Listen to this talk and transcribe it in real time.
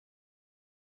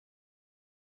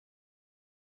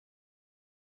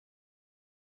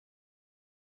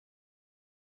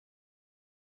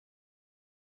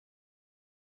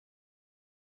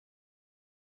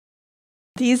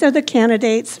These are the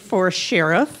candidates for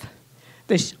sheriff.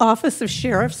 The Office of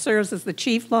Sheriff serves as the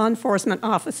chief law enforcement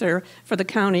officer for the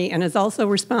county and is also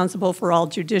responsible for all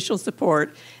judicial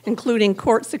support, including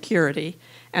court security,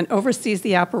 and oversees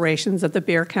the operations of the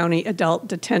Bexar County Adult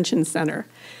Detention Center.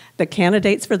 The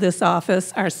candidates for this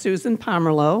office are Susan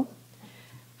Pamerleau,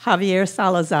 Javier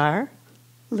Salazar,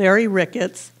 Larry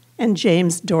Ricketts, and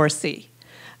James Dorsey.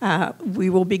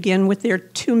 We will begin with their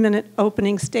 2-minute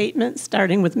opening statement,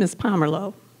 starting with Ms.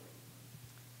 Pamerleau.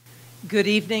 Good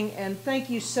evening, and thank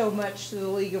you so much to the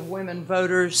League of Women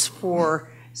Voters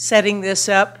for setting this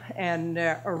up and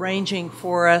arranging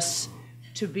for us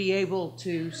to be able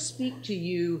to speak to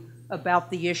you about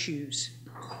the issues.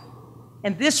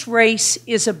 And this race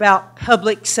is about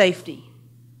public safety,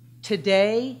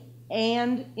 today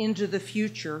and into the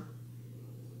future.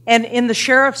 And in the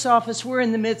Sheriff's Office, we're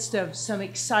in the midst of some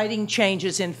exciting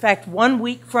changes. In fact, 1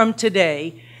 week from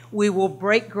today, we will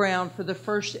break ground for the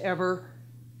first ever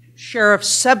Sheriff's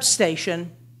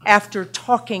substation after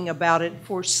talking about it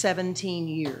for 17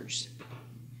 years.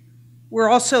 We're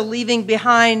also leaving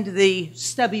behind the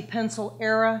stubby pencil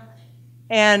era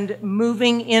and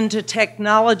moving into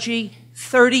technology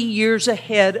 30 years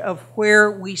ahead of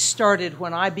where we started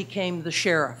when I became the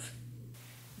sheriff.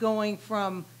 Going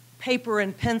from paper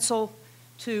and pencil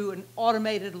to an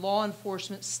automated law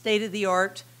enforcement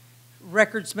state-of-the-art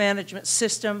records management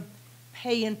system,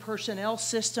 pay and personnel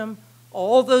system,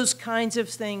 all those kinds of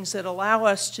things that allow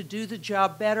us to do the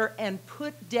job better and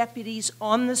put deputies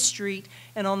on the street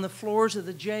and on the floors of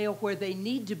the jail where they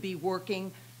need to be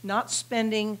working, not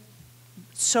spending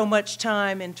so much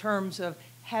time in terms of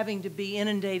having to be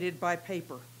inundated by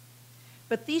paper.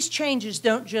 But these changes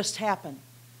don't just happen.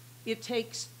 It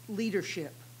takes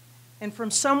leadership. And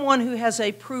from someone who has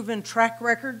a proven track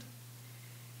record,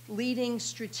 leading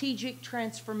strategic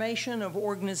transformation of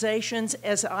organizations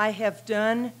as I have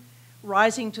done,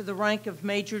 rising to the rank of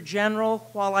Major General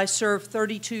while I served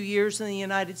 32 years in the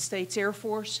United States Air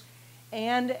Force,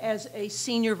 and as a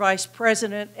Senior Vice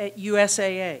President at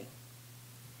USAA.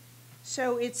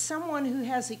 So it's someone who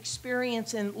has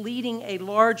experience in leading a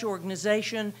large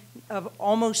organization of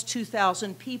almost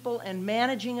 2,000 people and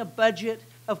managing a budget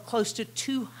of close to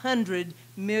 $200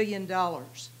 million.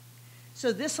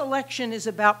 So this election is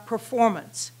about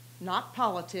performance, not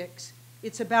politics.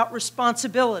 It's about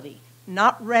responsibility,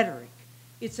 not rhetoric.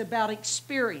 It's about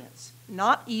experience,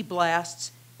 not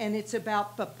e-blasts, and it's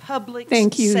about the public safety.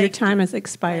 Thank you. Your time has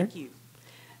expired. Thank you.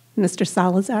 Mr.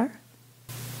 Salazar.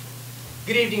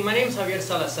 Good evening. My name is Javier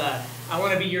Salazar. I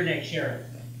want to be your next sheriff.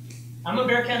 I'm a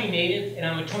Bexar County native, and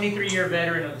I'm a 23-year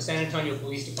veteran of the San Antonio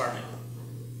Police Department.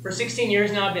 For 16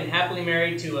 years now, I've been happily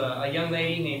married to a young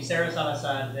lady named Sarah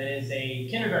Salazar that is a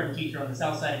kindergarten teacher on the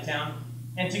south side of town.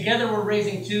 And together we're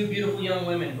raising two beautiful young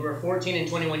women who are 14 and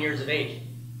 21 years of age.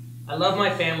 I love my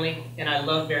family, and I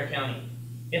love Bexar County.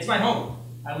 It's my home.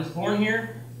 I was born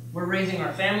here. We're raising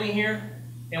our family here.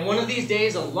 And one of these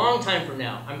days, a long time from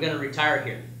now, I'm going to retire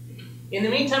here. In the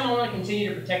meantime, I want to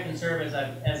continue to protect and serve as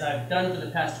I've done for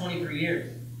the past 23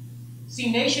 years.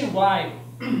 See, nationwide,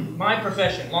 my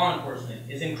profession, law enforcement,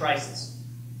 is in crisis.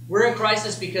 We're in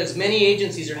crisis because many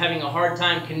agencies are having a hard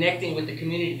time connecting with the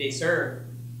community they serve.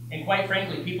 And quite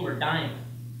frankly, people are dying.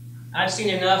 I've seen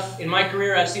enough, in my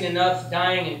career, I've seen enough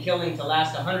dying and killing to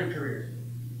last 100 careers.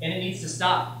 And it needs to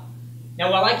stop.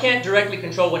 Now, while I can't directly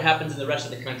control what happens in the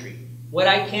rest of the country, what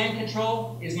I can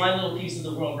control is my little piece of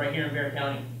the world right here in Bexar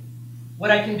County.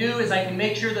 What I can do is I can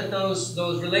make sure that those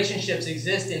relationships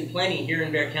exist in plenty here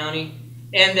in Bexar County,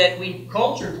 and that we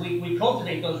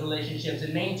cultivate those relationships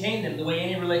and maintain them the way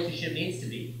any relationship needs to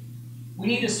be. We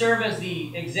need to serve as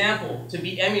the example to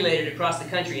be emulated across the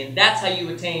country, and that's how you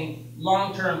attain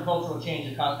long-term cultural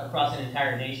change across an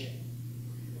entire nation.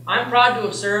 I'm proud to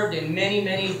have served in many,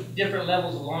 many different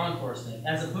levels of law enforcement.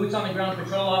 As a boots-on-the-ground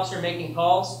patrol officer making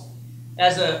calls,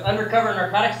 as an undercover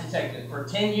narcotics detective for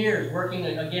 10 years working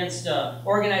against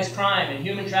organized crime and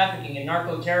human trafficking and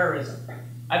narco-terrorism.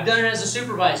 I've done it as a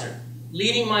supervisor,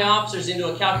 leading my officers into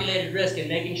a calculated risk and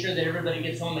making sure that everybody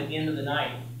gets home at the end of the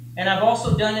night. And I've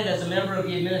also done it as a member of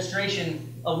the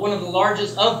administration of one of the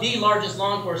largest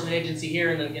law enforcement agency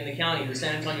here in the county, the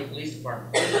San Antonio Police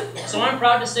Department. So I'm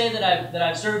proud to say that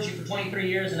I've served you for 23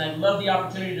 years, and I'd love the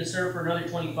opportunity to serve for another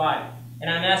 25. And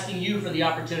I'm asking you for the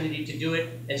opportunity to do it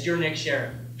as your next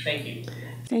sheriff. Thank you.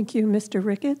 Thank you. Mr.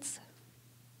 Ricketts.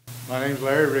 My name's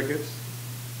Larry Ricketts.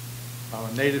 I'm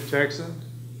a native Texan.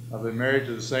 I've been married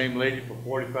to the same lady for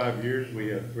 45 years. We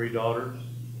have 3 daughters,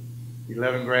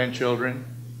 11 grandchildren.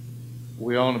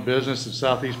 We own a business in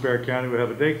southeast Bexar County. We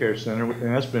have a daycare center,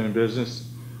 and that's been in business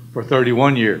for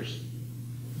 31 years.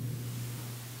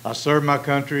 I served my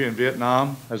country in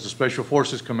Vietnam as a Special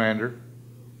Forces commander.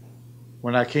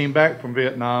 When I came back from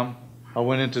Vietnam, I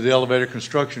went into the elevator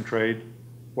construction trade,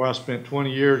 where I spent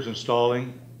 20 years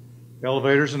installing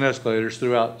elevators and escalators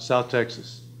throughout South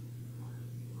Texas.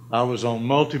 I was on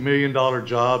multi-million-dollar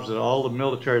jobs at all the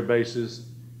military bases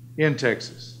in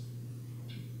Texas.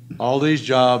 All these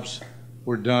jobs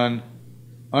were done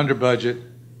under budget,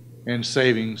 and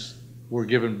savings were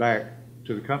given back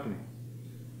to the company.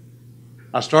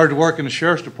 I started to work in the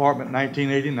Sheriff's Department in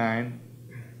 1989.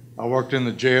 I worked in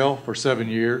the jail for 7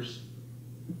 years.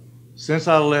 Since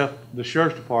I left the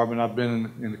Sheriff's Department, I've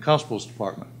been in the Constable's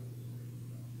Department.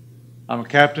 I'm a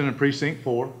captain in Precinct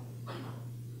 4.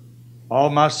 All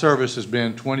my service has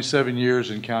been 27 years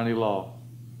in county law.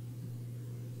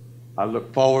 I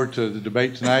look forward to the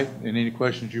debate tonight and any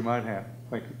questions you might have.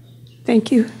 Thank you.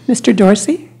 Thank you. Mr.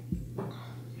 Dorsey?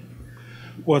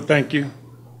 Well, thank you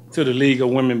to the League of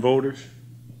Women Voters.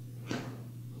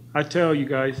 I tell you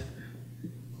guys,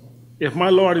 if my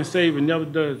Lord and Savior never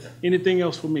does anything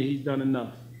else for me, he's done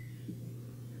enough.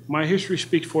 My history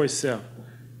speaks for itself.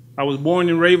 I was born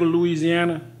in Raven,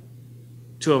 Louisiana,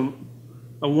 to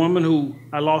a woman who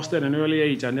I lost at an early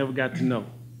age I never got to know.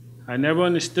 I never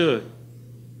understood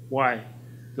why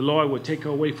the Lord would take her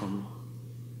away from me.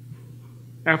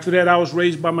 After that, I was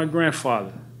raised by my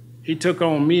grandfather. He took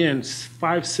on me and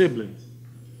 5 siblings,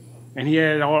 and he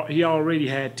already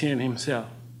had 10 himself.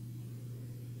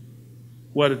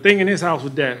 Well, the thing in his house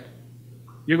was that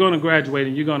you're going to graduate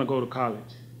and you're going to go to college.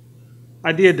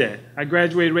 I did that. I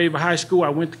graduated Raven High School. I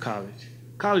went to college.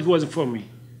 College wasn't for me.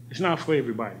 It's not for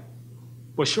everybody.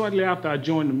 But shortly after, I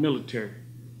joined the military.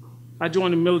 I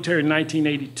joined the military in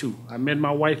 1982. I met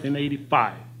my wife in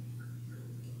 85.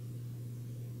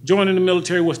 Joining the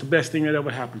military was the best thing that ever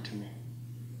happened to me.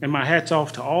 And my hat's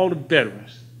off to all the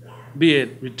veterans, be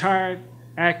it retired,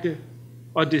 active,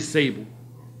 or disabled.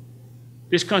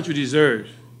 This country deserves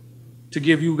to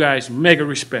give you guys mega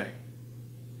respect.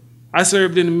 I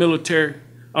served in the military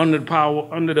under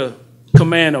the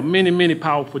command of many, many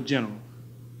powerful generals.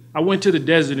 I went to the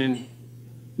desert in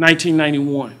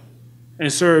 1991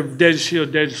 and served Desert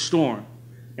Shield, Desert Storm,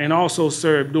 and also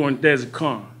served during Desert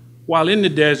Calm. While in the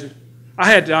desert,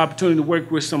 I had the opportunity to work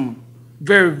with some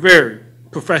very, very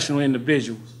professional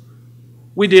individuals.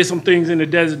 We did some things in the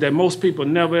desert that most people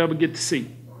never ever get to see.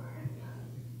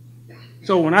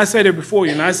 So when I say that before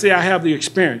you, and I say I have the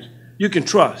experience, you can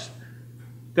trust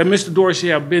that Mr. Dorsey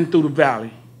have been through the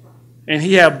valley, and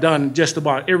he have done just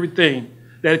about everything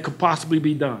that could possibly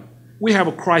be done. We have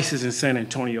a crisis in San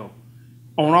Antonio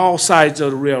on all sides of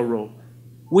the railroad.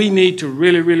 We need to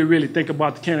really, really, really think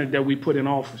about the candidate that we put in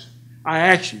office. I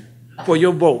ask you for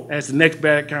your vote as the next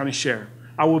Bexar County Sheriff.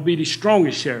 I will be the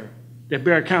strongest sheriff that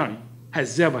Bexar County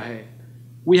has ever had.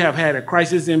 We have had a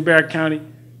crisis in Bexar County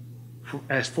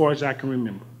as far as I can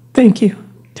remember. Thank you.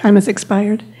 Time has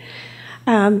expired.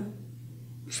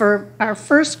 For our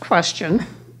first question,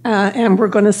 and we're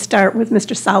going to start with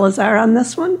Mr. Salazar on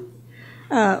this one.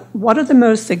 What are the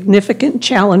most significant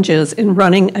challenges in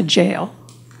running a jail?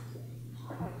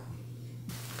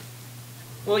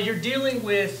 Well, you're dealing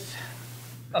with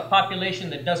a population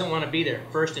that doesn't want to be there,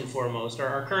 first and foremost.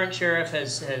 Our current sheriff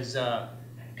has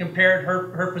compared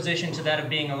her position to that of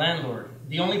being a landlord.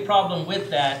 The only problem with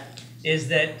that is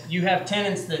that you have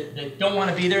tenants that don't want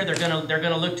to be there. They're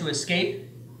gonna look to escape,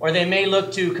 or they may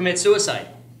look to commit suicide.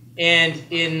 And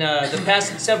in the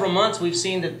past several months, we've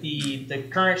seen that the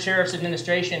current sheriff's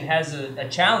administration has a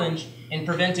challenge in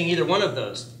preventing either one of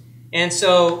those. And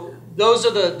so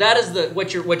that is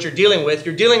what you're dealing with.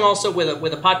 You're dealing also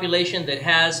with a population that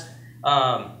has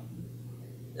a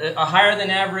higher than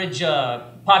average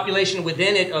population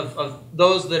within it of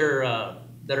those that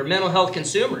are mental health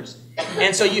consumers.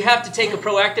 And so you have to take a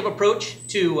proactive approach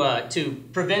to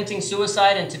preventing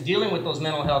suicide and to dealing with those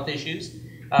mental health issues.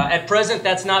 At present,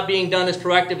 that's not being done as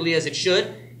proactively as it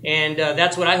should, and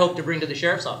that's what I hope to bring to the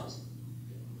Sheriff's Office.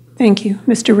 Thank you.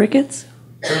 Mr. Ricketts?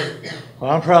 Well,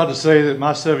 I'm proud to say that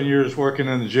my 7 years working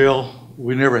in the jail,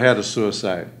 we never had a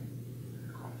suicide.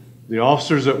 The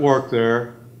officers that work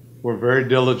there were very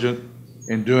diligent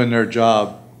in doing their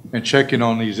job and checking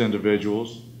on these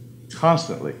individuals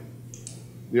constantly.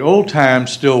 The old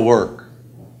times still work.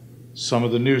 Some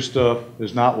of the new stuff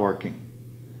is not working.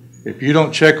 If you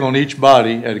don't check on each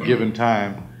body at a given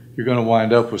time, you're going to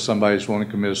wind up with somebody that's wanting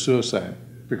to commit suicide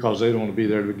because they don't want to be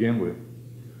there to begin with.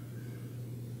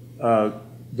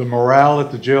 The morale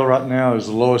at the jail right now is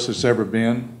the lowest it's ever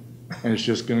been, and it's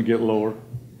just going to get lower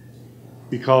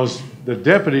because the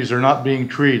deputies are not being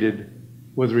treated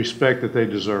with the respect that they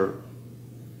deserve.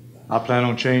 I plan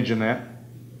on changing that.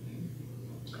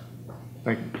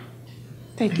 Thank you.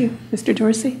 Thank you. Mr.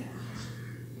 Dorsey?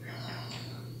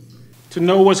 To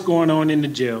know what's going on in the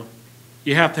jail,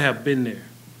 you have to have been there.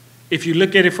 If you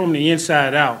look at it from the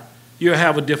inside out, you'll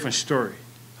have a different story.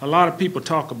 A lot of people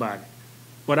talk about it,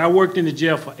 but I worked in the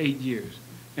jail for 8 years.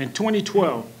 In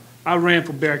 2012, I ran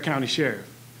for Bexar County Sheriff.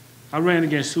 I ran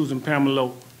against Susan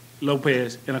Pamerleau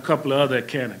Lopez and a couple of other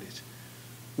candidates,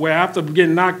 where after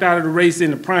getting knocked out of the race in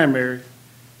the primary,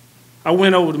 I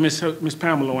went over to Miss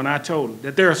Pamerleau and I told her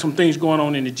that there are some things going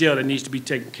on in the jail that needs to be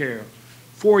taken care of.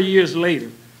 4 years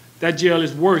later, that jail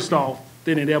is worse off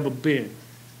than it ever been.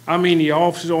 I mean, the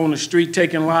officers on the street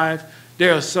taking lives.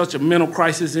 There is such a mental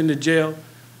crisis in the jail,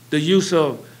 the use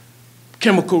of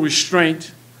chemical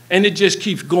restraint, and it just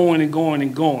keeps going and going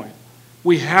and going.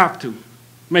 We have to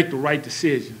make the right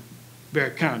decision,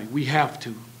 Bexar County. We have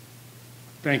to.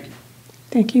 Thank you.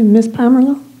 Thank you. Ms.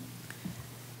 Pamerleau?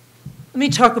 Let me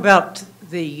talk about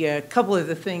the couple of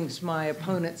the things my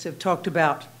opponents have talked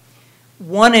about.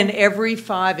 1 in every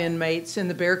 5 inmates in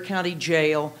the Bexar County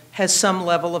Jail has some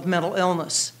level of mental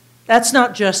illness. That's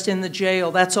not just in the jail,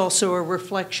 that's also a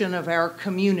reflection of our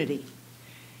community.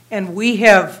 And we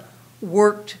have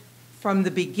worked from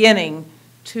the beginning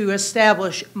to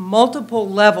establish multiple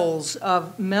levels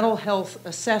of mental health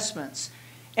assessments.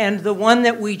 And the one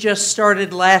that we just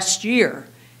started last year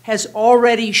has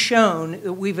already shown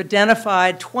that we've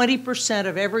identified 20%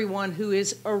 of everyone who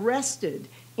is arrested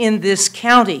in this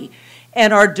county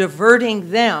and are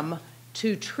diverting them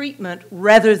to treatment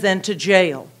rather than to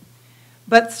jail.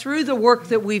 But through the work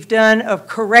that we've done of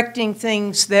correcting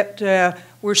things that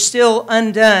were still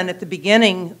undone at the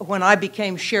beginning when I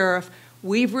became sheriff,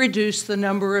 we've reduced the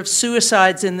number of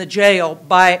suicides in the jail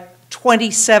by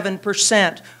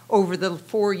 27% over the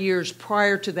 4 years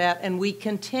prior to that, and we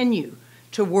continue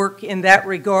to work in that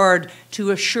regard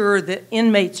to assure that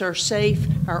inmates are safe,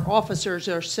 our officers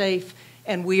are safe,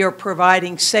 and we are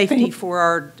providing safety for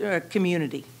our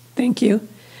community. Thank you.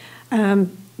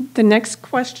 The next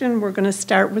question, we're going to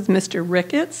start with Mr.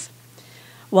 Ricketts.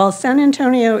 While San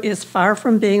Antonio is far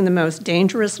from being the most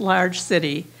dangerous large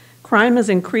city, crime is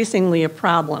increasingly a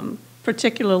problem,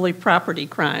 particularly property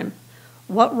crime.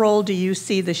 What role do you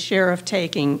see the sheriff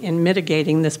taking in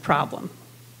mitigating this problem?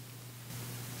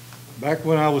 Back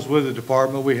when I was with the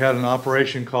department, we had an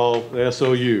operation called the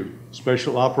SOU,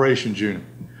 Special Operations Unit.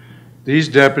 These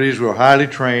deputies were highly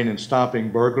trained in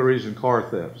stopping burglaries and car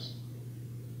thefts.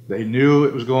 They knew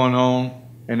it was going on,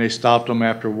 and they stopped them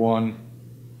after one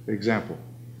example.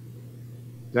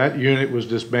 That unit was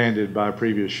disbanded by a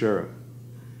previous sheriff.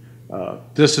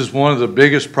 This is one of the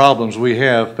biggest problems we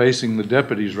have facing the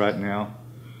deputies right now.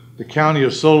 The county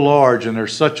is so large, and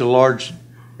there's such a large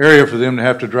area for them to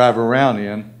have to drive around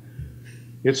in.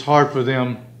 It's hard for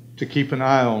them to keep an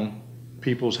eye on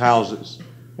people's houses.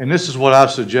 And this is what I've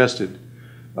suggested.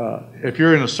 If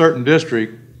you're in a certain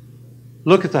district,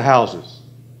 look at the houses.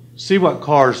 See what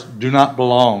cars do not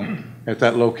belong at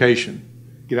that location.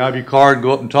 Get out of your car and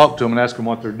go up and talk to them and ask them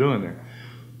what they're doing there.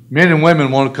 Men and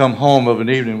women want to come home of an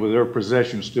evening with their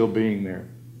possessions still being there.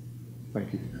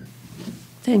 Thank you.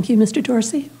 Thank you, Mr.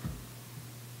 Dorsey.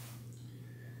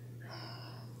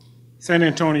 San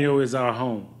Antonio is our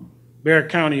home. Bexar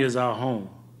County is our home.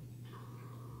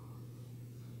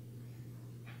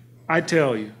 I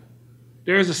tell you,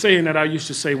 there's a saying that I used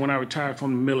to say when I retired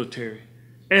from the military.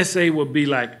 SA would be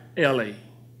like LA.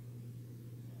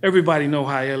 Everybody know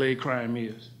how LA crime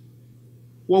is.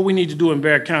 What we need to do in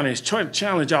Bexar County is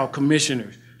challenge our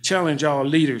commissioners, challenge our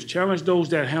leaders, challenge those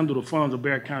that handle the funds of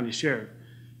Bexar County Sheriff,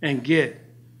 and get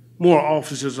more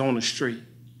officers on the street.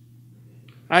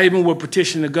 I even would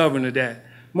petition the governor that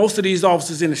most of these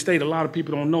officers in the state, a lot of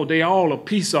people don't know, they all are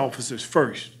peace officers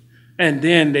first, and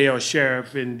then they are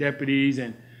sheriff and deputies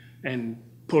and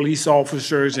police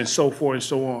officers and so forth and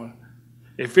so on.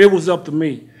 If it was up to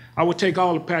me, I would take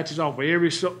all the patches off of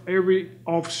every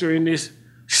officer in this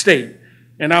state,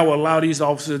 and I would allow these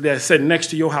officers that sit next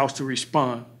to your house to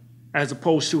respond, as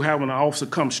opposed to having an officer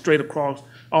come straight across,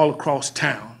 all across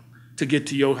town to get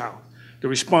to your house. The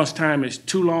response time is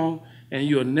too long, and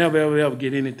you'll never, ever, ever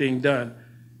get anything done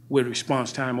with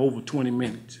response time over 20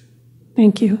 minutes.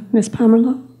 Thank you. Ms.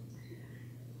 Pamerleau?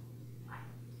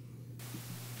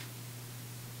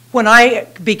 When I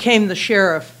became the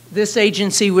sheriff, this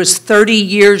agency was 30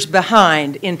 years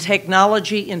behind in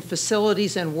technology, in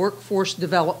facilities, and workforce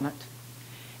development.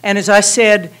 And as I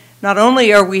said, not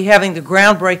only are we having the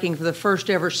groundbreaking for the first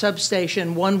ever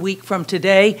substation 1 week from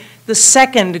today, the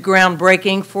second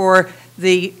groundbreaking for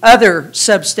the other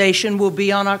substation will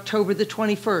be on October the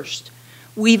 21st.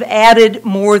 We've added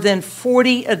more than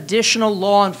 40 additional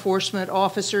law enforcement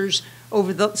officers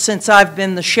since I've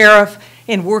been the sheriff,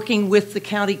 in working with the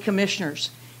county commissioners.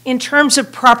 In terms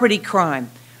of property crime,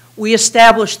 we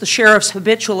established the Sheriff's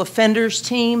Habitual Offenders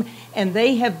Team, and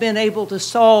they have been able to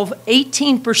solve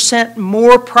 18%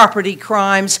 more property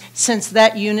crimes since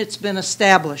that unit's been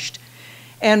established.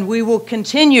 And we will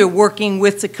continue working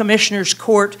with the Commissioner's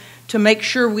Court to make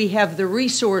sure we have the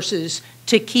resources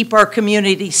to keep our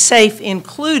community safe,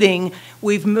 including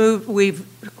we've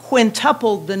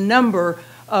quintupled the number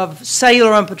of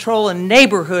cellular on patrol in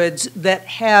neighborhoods that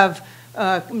have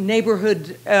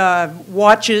neighborhood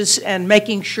watches, and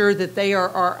making sure that they are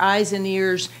our eyes and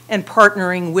ears and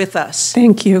partnering with us.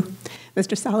 Thank you.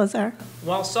 Mr. Salazar?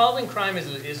 While solving crime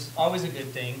is always a good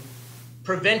thing,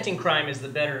 preventing crime is the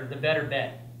better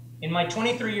bet. In my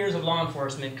 23 years of law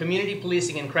enforcement, community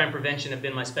policing and crime prevention have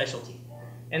been my specialty.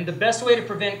 And the best way to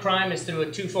prevent crime is through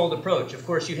a twofold approach. Of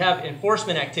course, you have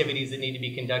enforcement activities that need to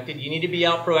be conducted. You need to be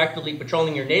out proactively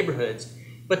patrolling your neighborhoods.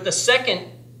 But the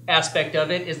second aspect of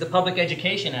it is the public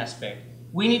education aspect.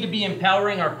 We need to be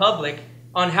empowering our public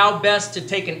on how best to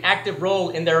take an active role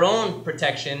in their own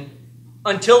protection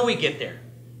until we get there.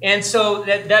 And so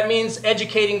that means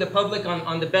educating the public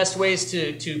on the best ways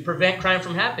to prevent crime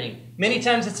from happening. Many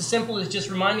times it's as simple as just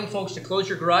reminding folks to close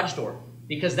your garage door,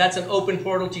 because that's an open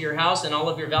portal to your house and all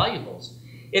of your valuables.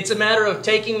 It's a matter of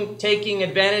taking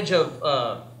advantage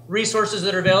of resources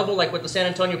that are available, like what the San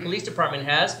Antonio Police Department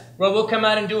has, where we'll come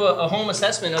out and do a home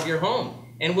assessment of your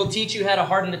home, and we'll teach you how to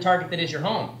harden the target that is your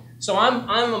home. So I'm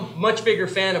a much bigger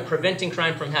fan of preventing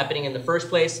crime from happening in the first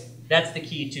place. That's the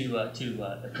key to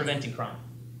preventing crime.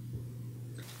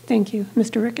 Thank you.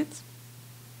 Mr. Ricketts?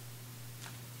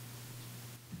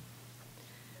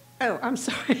 Oh, I'm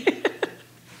sorry.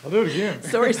 I'll do it again.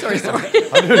 Sorry.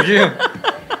 I'll do it again.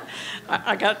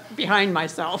 I got behind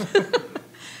myself.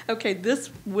 Okay, this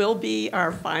will be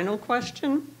our final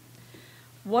question.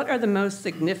 What are the most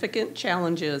significant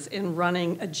challenges in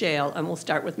running a jail? And we'll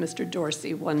start with Mr.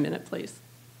 Dorsey. 1 minute, please.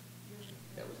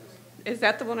 Is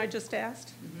that the one I just asked?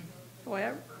 Mm-hmm.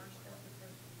 Whatever.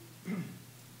 Okay.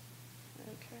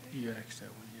 You asked that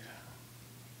one, yeah.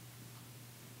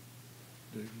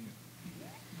 Do it again.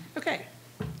 Okay,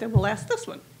 then we'll ask this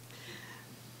one.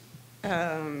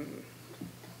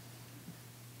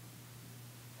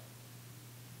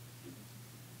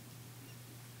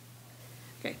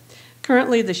 Okay.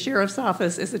 Currently, the Sheriff's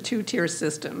Office is a two-tier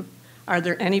system. Are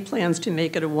there any plans to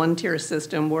make it a one-tier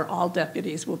system where all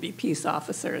deputies will be peace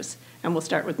officers? And we'll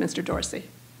start with Mr. Dorsey.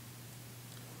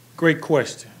 Great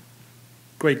question.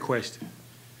 Great question.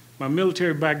 My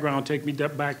military background takes me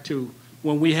back to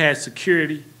when we had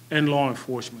security and law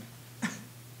enforcement.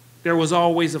 There was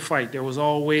always a fight. There was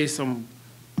always some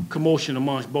commotion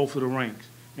amongst both of the ranks.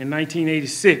 In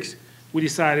 1986, we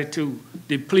decided to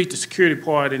deplete the security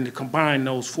part and to combine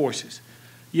those forces.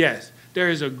 Yes, there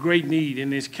is a great need in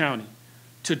this county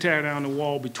to tear down the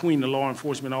wall between the law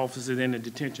enforcement officers and the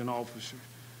detention officers.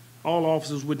 All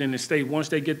officers within the state, once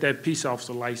they get that peace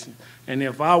officer license, and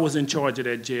if I was in charge of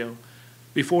that jail,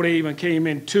 before they even came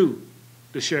into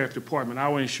the sheriff department, I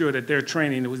would ensure that their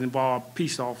training was involved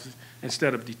peace officers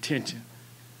instead of detention.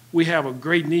 We have a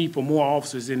great need for more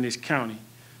officers in this county.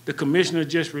 The commissioner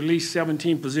just released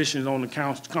 17 positions on the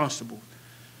constable.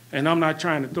 And I'm not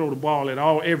trying to throw the ball at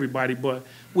everybody, but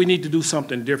we need to do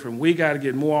something different. We got to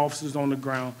get more officers on the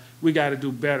ground. We got to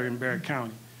do better in Bexar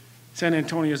County. San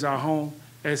Antonio is our home.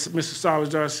 As Mr.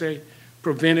 Salazar said,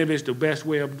 preventive is the best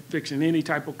way of fixing any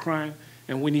type of crime,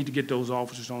 and we need to get those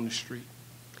officers on the street.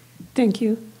 Thank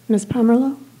you. Ms.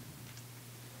 Pamerleau?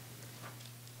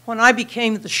 When I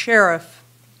became the sheriff,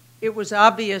 it was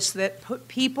obvious that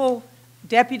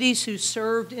deputies who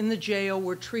served in the jail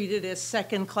were treated as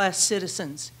second-class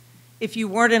citizens. If you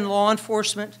weren't in law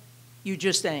enforcement, you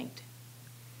just ain't.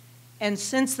 And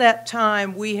since that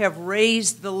time, we have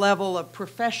raised the level of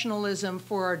professionalism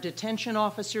for our detention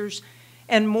officers,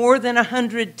 and more than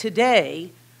 100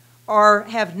 today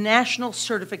have national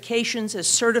certifications as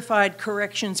certified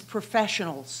corrections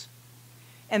professionals.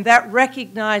 And that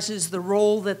recognizes the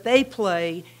role that they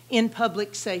play in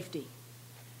public safety.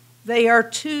 They are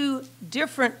two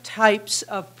different types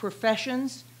of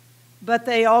professions, but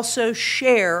they also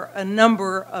share a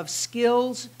number of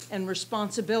skills and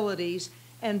responsibilities,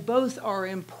 and both are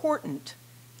important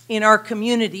in our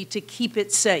community to keep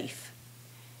it safe.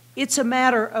 It's a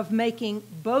matter of making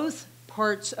both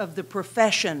parts of the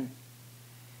profession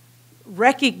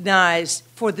recognized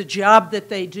for the job that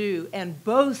they do, and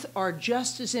both are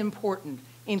just as important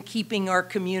in keeping our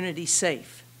community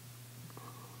safe.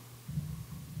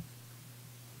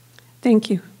 Thank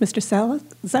you. Mr.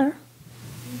 Salazar?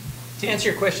 To answer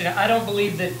your question, I don't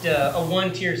believe that a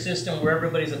one-tier system where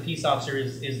everybody's a peace officer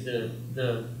is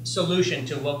the solution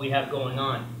to what we have going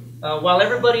on. While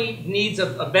everybody needs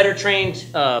a better trained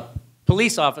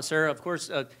police officer, of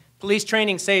course, police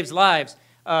training saves lives,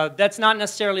 that's not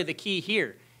necessarily the key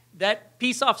here. That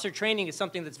peace officer training is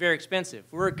something that's very expensive.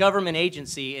 We're a government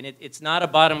agency, and it's not a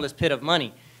bottomless pit of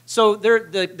money. So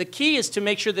the key is to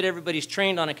make sure that everybody's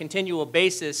trained on a continual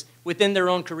basis within their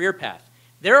own career path.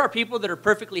 There are people that are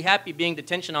perfectly happy being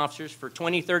detention officers for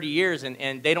 20, 30 years,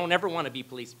 and they don't ever want to be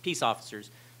peace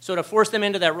officers. So to force them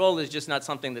into that role is just not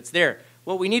something that's there.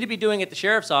 What we need to be doing at the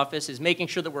Sheriff's Office is making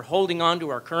sure that we're holding on to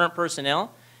our current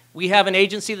personnel. We have an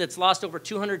agency that's lost over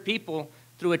 200 people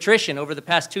through attrition over the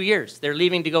past 2 years. They're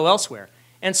leaving to go elsewhere.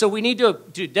 And so we need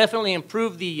to definitely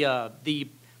improve the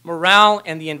morale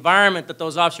and the environment that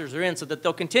those officers are in so that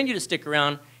they'll continue to stick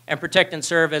around and protect and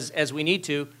serve as we need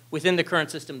to within the current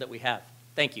system that we have.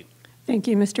 Thank you. Thank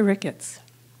you, Mr. Ricketts.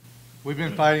 We've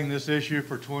been fighting this issue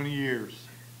for 20 years.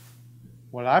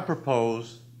 What I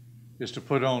propose is to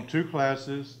put on 2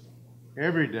 classes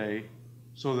every day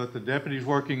so that the deputies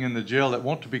working in the jail that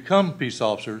want to become peace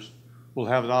officers will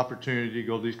have the opportunity to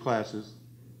go to these classes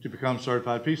to become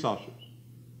certified peace officers.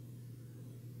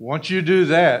 Once you do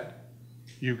that,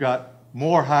 you've got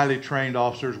more highly trained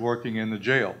officers working in the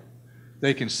jail.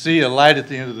 They can see a light at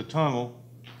the end of the tunnel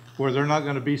where they're not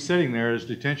going to be sitting there as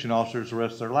detention officers the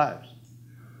rest of their lives.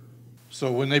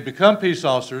 So when they become peace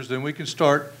officers, then we can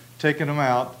start taking them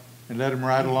out and let them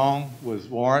ride along with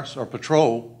warrants or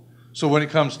patrol. So when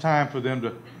it comes time for them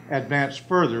to advance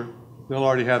further, they'll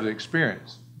already have the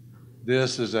experience.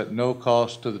 This is at no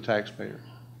cost to the taxpayer.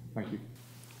 Thank you.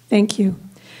 Thank you.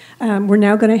 We're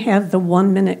now going to have the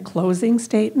 1-minute closing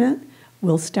statement.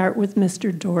 We'll start with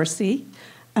Mr. Dorsey.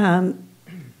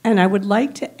 And I would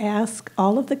like to ask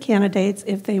all of the candidates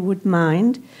if they would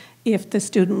mind if the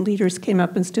student leaders came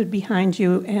up and stood behind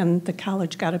you and the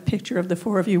college got a picture of the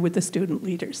 4 of you with the student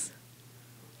leaders.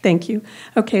 Thank you.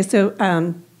 Okay,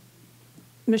 so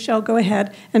Michelle, go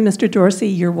ahead. And Mr. Dorsey,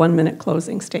 your 1-minute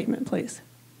closing statement, please.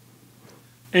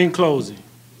 In closing,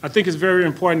 I think it's very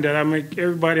important that I make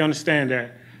everybody understand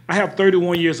that I have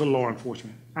 31 years of law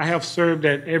enforcement. I have served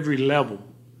at every level.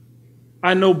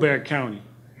 I know Bexar County.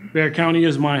 Bexar County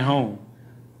is my home.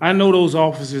 I know those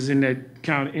officers in the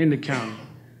county.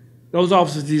 Those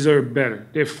officers deserve better.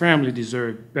 Their family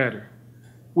deserve better.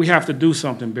 We have to do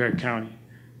something, Bexar County.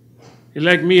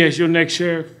 Elect me as your next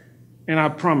sheriff, and I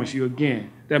promise you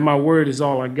again that my word is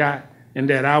all I got and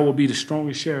that I will be the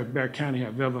strongest sheriff Bexar County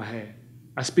have ever had.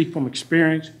 I speak from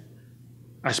experience.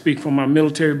 I speak from my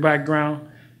military background.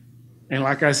 And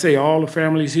like I say, all the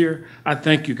families here, I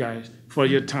thank you guys for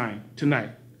your time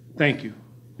tonight. Thank you.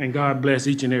 And God bless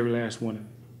each and every last one of you.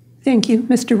 Thank you.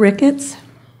 Mr. Ricketts?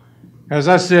 As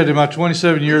I said, in my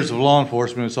 27 years of law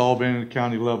enforcement, it's all been at the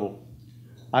county level.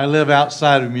 I live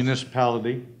outside of a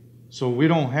municipality, so we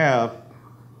don't have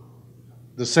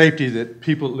the safety that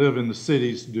people that live in the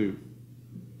cities do.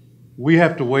 We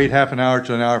have to wait half an hour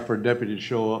to an hour for a deputy to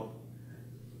show up.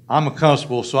 I'm a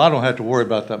constable, so I don't have to worry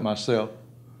about that myself,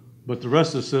 but the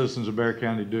rest of the citizens of Bexar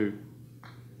County do.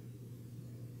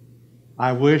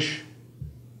 I wish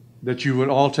that you would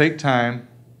all take time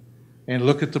and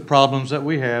look at the problems that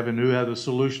we have and who have the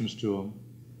solutions to them.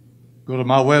 Go to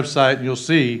my website and you'll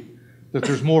see that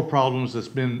there's more problems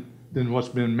than what's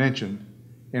been mentioned,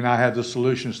 and I have the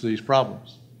solutions to these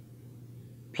problems.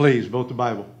 Please vote the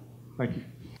Bible. Thank you.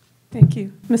 Thank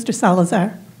you. Mr.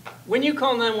 Salazar? When you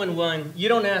call 911, you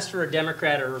don't ask for a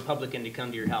Democrat or a Republican to come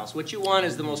to your house. What you want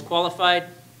is the most qualified,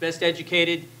 best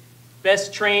educated,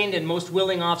 best trained, and most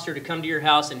willing officer to come to your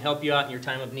house and help you out in your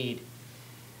time of need.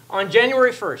 On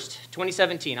January 1st,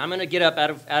 2017, I'm going to get up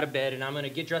out of bed and I'm going to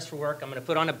get dressed for work. I'm going to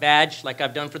put on a badge like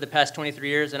I've done for the past 23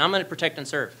 years, and I'm going to protect and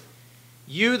serve.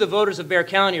 You, the voters of Bexar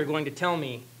County, are going to tell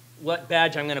me what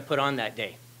badge I'm going to put on that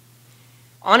day.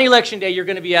 On Election Day, you're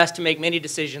going to be asked to make many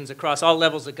decisions across all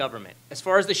levels of government. As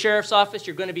far as the Sheriff's Office,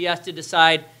 you're going to be asked to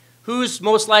decide who's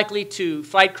most likely to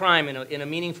fight crime in a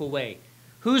meaningful way,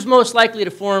 who's most likely to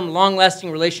form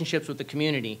long-lasting relationships with the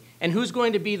community, and who's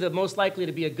going to be the most likely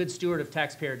to be a good steward of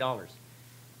taxpayer dollars.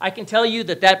 I can tell you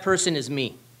that that person is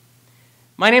me.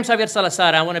 My name's Javier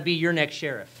Salazar. I want to be your next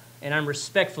sheriff, and I'm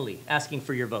respectfully asking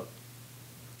for your vote.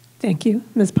 Thank you.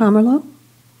 Ms. Pamerleau?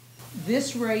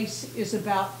 This race is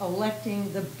about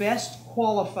electing the best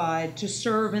qualified to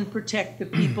serve and protect the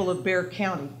people of Bexar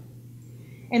County.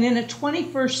 And in a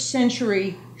 21st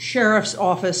century sheriff's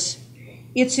office,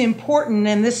 it's important,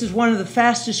 and this is one of the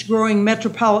fastest growing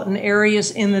metropolitan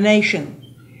areas in the nation,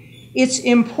 it's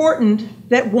important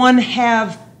that one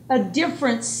have a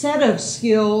different set of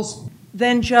skills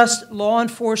than just law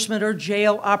enforcement or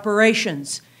jail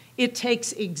operations. It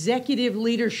takes executive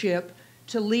leadership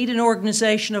to lead an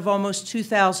organization of almost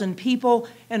 2,000 people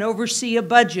and oversee a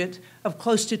budget of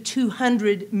close to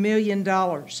 $200 million.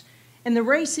 And the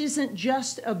race isn't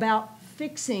just about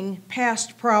fixing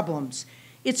past problems.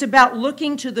 It's about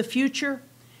looking to the future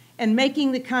and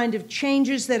making the kind of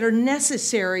changes that are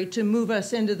necessary to move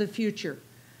us into the future.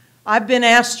 I've been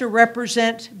asked to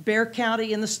represent Bexar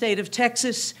County in the state of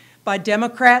Texas by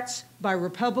Democrats, by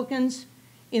Republicans,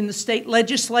 in the state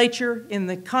legislature, in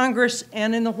the Congress,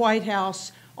 and in the White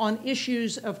House on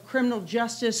issues of criminal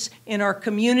justice in our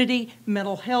community,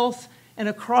 mental health, and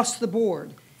across the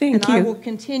board. Thank you. And I will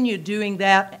continue doing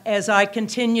that as I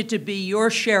continue to be your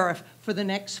sheriff for the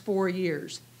next 4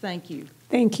 years. Thank you.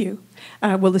 Thank you.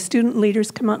 Will the student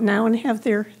leaders come up now and have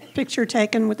their picture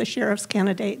taken with the sheriff's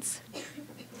candidates?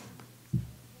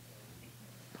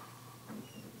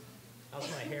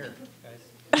 How's my hair, guys?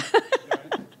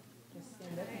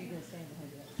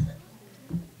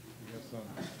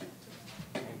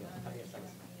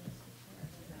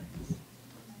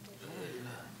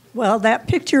 While that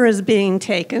picture is being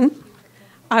taken,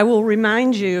 I will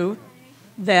remind you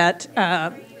that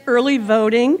early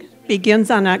voting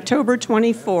begins on October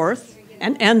 24th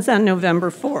and ends on November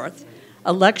 4th.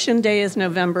 Election day is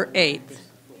November 8th.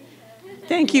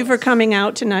 Thank you for coming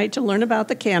out tonight to learn about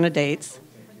the candidates.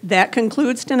 That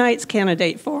concludes tonight's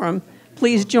candidate forum.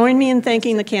 Please join me in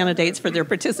thanking the candidates for their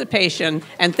participation,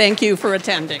 and thank you for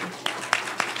attending.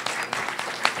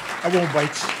 I won't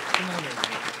bite you.